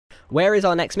Where is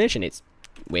our next mission? It's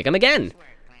Wiggum again.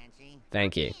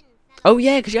 Thank you. Oh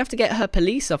yeah, because you have to get her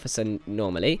police officer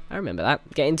normally. I remember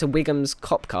that. Get into Wiggum's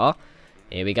cop car.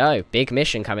 Here we go. Big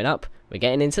mission coming up. We're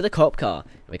getting into the cop car.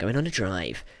 We're going on a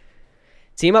drive.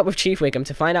 Team up with Chief Wiggum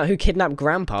to find out who kidnapped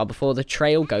Grandpa before the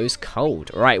trail goes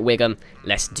cold. Right, Wiggum,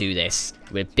 let's do this.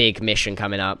 We're big mission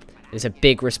coming up. There's a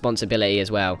big responsibility as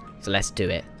well, so let's do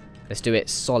it. Let's do it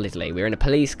solidly. We're in a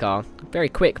police car. Very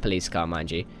quick police car,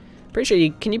 mind you. Pretty sure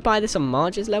you... Can you buy this on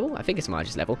Marge's level? I think it's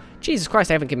Marge's level. Jesus Christ,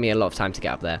 they haven't given me a lot of time to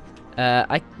get up there.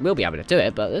 I will be able to do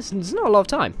it, but there's not a lot of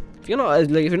time. If you're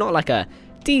not like a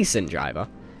decent driver,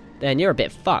 then you're a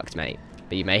bit fucked, mate.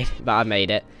 But I've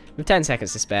made it. With 10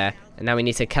 seconds to spare, and now we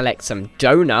need to collect some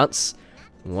donuts.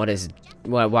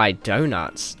 Why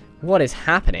donuts? What is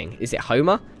happening? Is it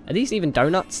Homer? Are these even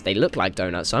donuts? They look like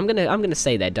donuts, so I'm gonna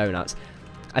say they're donuts.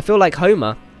 I feel like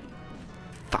Homer.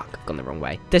 Fuck, I've gone the wrong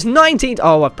way. There's 19.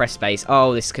 Oh, I've pressed space.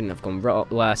 Oh, this couldn't have gone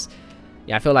worse.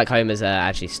 Yeah, I feel like Homer's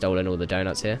actually stolen all the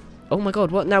donuts here. Oh my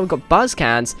god, what? Now we've got buzz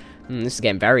cans. This is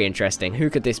getting very interesting. Who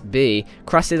could this be?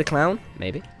 Krusty the Clown?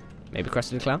 Maybe. Maybe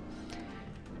Krusty the Clown.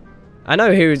 I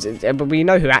know but we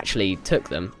know who actually took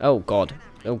them. Oh god.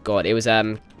 Oh god. It was I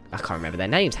can't remember their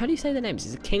names. How do you say their names?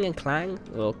 Is it King and Clang?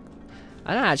 Or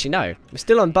I don't actually know. We're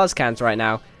still on buzz cans right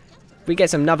now. If we get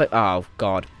some another. Oh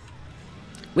god.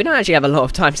 We don't actually have a lot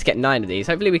of time to get 9 of these.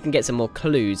 Hopefully we can get some more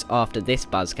clues after this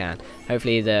buzz can.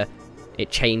 Hopefully it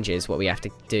changes what we have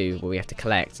to do, what we have to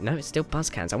collect. No, it's still buzz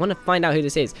cans. I want to find out who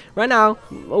this is. Right now,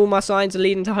 all my signs are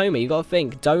leading to Homer. You got to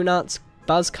think donuts,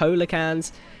 buzz cola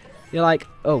cans. You're like,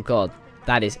 oh god,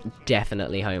 that is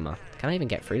definitely Homer. Can I even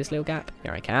get through this little gap?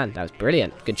 Yeah, I can. That was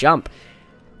brilliant. Good jump.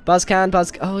 Buzz can.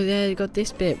 Oh yeah, you got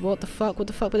this bit. What the fuck? What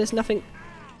the fuck? But there's nothing.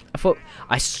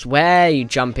 I swear you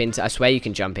jump into. I swear you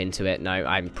can jump into it. No,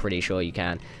 I'm pretty sure you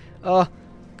can. Oh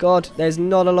god, there's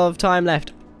not a lot of time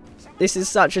left. This is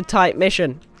such a tight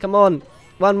mission. Come on,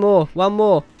 one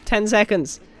more. 10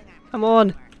 seconds. Come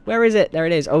on. Where is it? There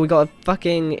it is. Oh, we got to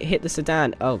fucking hit the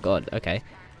sedan. Oh god. Okay.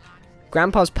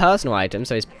 Grandpa's personal item,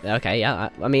 so he's... Okay, yeah,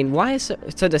 I mean, why is...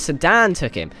 So the sedan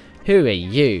took him. Who are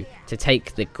you to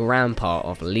take the grandpa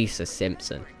of Lisa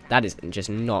Simpson? That is just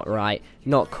not right.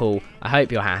 Not cool. I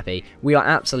hope you're happy. We are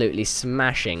absolutely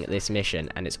smashing this mission,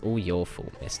 and it's all your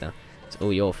fault, mister. It's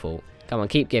all your fault. Come on,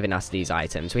 keep giving us these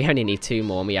items. We only need 2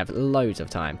 more, and we have loads of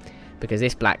time. Because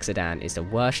this black sedan is the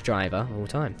worst driver of all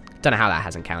time. Don't know how that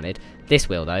hasn't counted. This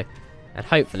will, though. And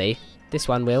hopefully, this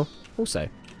one will also.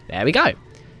 There we go.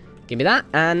 Give me that,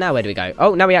 and now where do we go?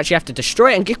 Oh, now we actually have to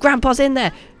destroy it and get Grandpa's in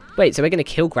there. Wait, so we're gonna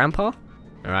kill Grandpa?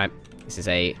 All right, this is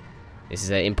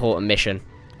an important mission.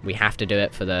 We have to do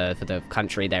it for the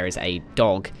country. There is a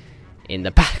dog in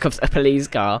the back of the police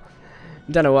car.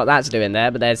 Don't know what that's doing there,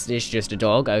 but it's just a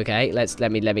dog. Okay, let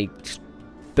me.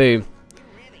 Boom.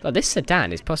 God, this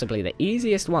sedan is possibly the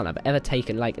easiest one I've ever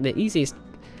taken. Like the easiest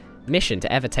mission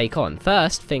to ever take on.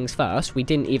 First things first, we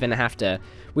didn't even have to.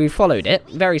 We followed it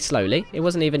very slowly. It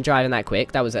wasn't even driving that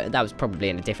quick. That was probably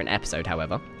in a different episode,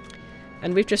 however.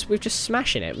 And we've just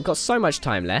smashing it. We've got so much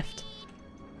time left,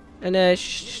 and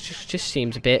just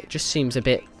seems a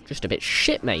bit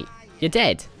shit, mate. You're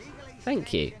dead.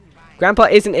 Thank you. Grandpa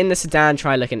isn't in the sedan.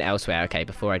 Try looking elsewhere. Okay,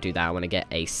 before I do that, I want to get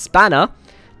a spanner,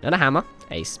 not a hammer,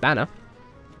 a spanner.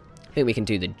 I think we can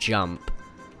do the jump,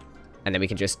 and then we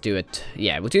can just do it.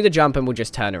 Yeah, we'll do the jump and we'll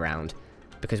just turn around.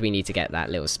 Because we need to get that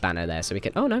little spanner there so we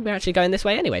can... Oh, no, we're actually going this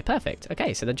way anyway. Perfect.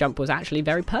 Okay, so the jump was actually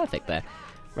very perfect there.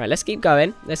 Right, let's keep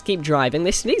going. Let's keep driving.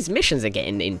 These missions are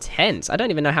getting intense. I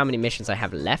don't even know how many missions I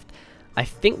have left. I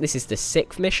think this is the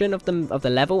 6th mission of the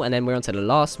level, and then we're on to the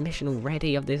last mission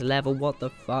already of this level. What the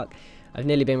fuck? I've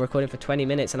nearly been recording for 20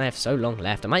 minutes, and I have so long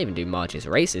left. I might even do Marge's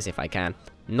races if I can.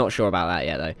 Not sure about that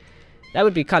yet, though. That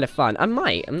would be kind of fun. I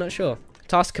might. I'm not sure.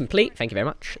 Task complete. Thank you very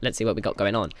much. Let's see what we got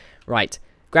going on. Right.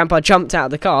 Grandpa jumped out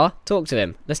of the car. Talk to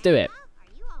him. Let's do it.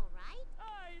 Are you all right?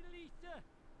 Hi, Lisa.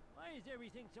 Why is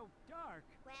everything so dark?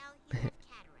 Well, you have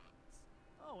cataracts.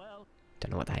 Oh, well.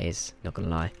 Don't know what that is. Not gonna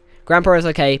lie. Grandpa is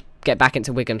okay. Get back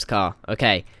into Wiggum's car.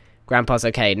 Okay. Grandpa's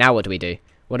okay. Now what do we do?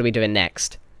 What are we doing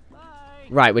next? Bye.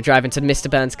 Right, we're driving to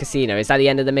Mr. Burns' casino. Is that the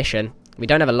end of the mission? We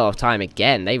don't have a lot of time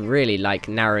again. They really like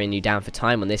narrowing you down for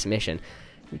time on this mission.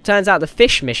 It turns out the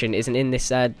fish mission isn't in this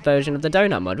version of the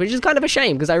donut mod, which is kind of a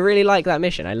shame because I really like that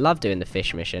mission. I love doing the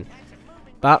fish mission.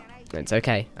 But it's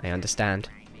okay. I understand.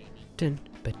 Dun,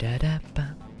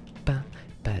 ba-da-da-ba, ba,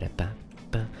 ba-da-ba,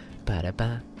 ba,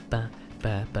 ba-da-ba, ba,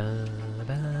 ba, ba,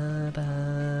 ba,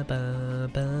 ba, ba,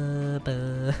 ba,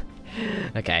 ba.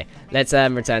 Okay, let's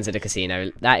return to the casino.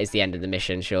 That is the end of the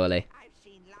mission, surely. I've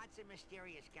seen lots of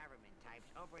mysterious government types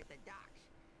over at the docks.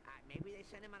 Maybe they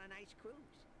send them on a nice cruise.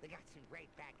 They got some great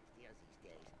package deals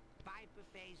 5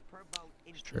 buffets per boat.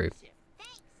 It's true.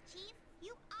 Thanks, Chief.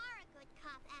 You are a good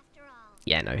cop after all.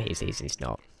 Yeah, no, he's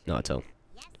not. Not at all.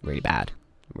 Yes, Really I am. bad.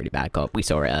 Really bad cop. We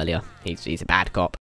saw it earlier. He's a bad cop.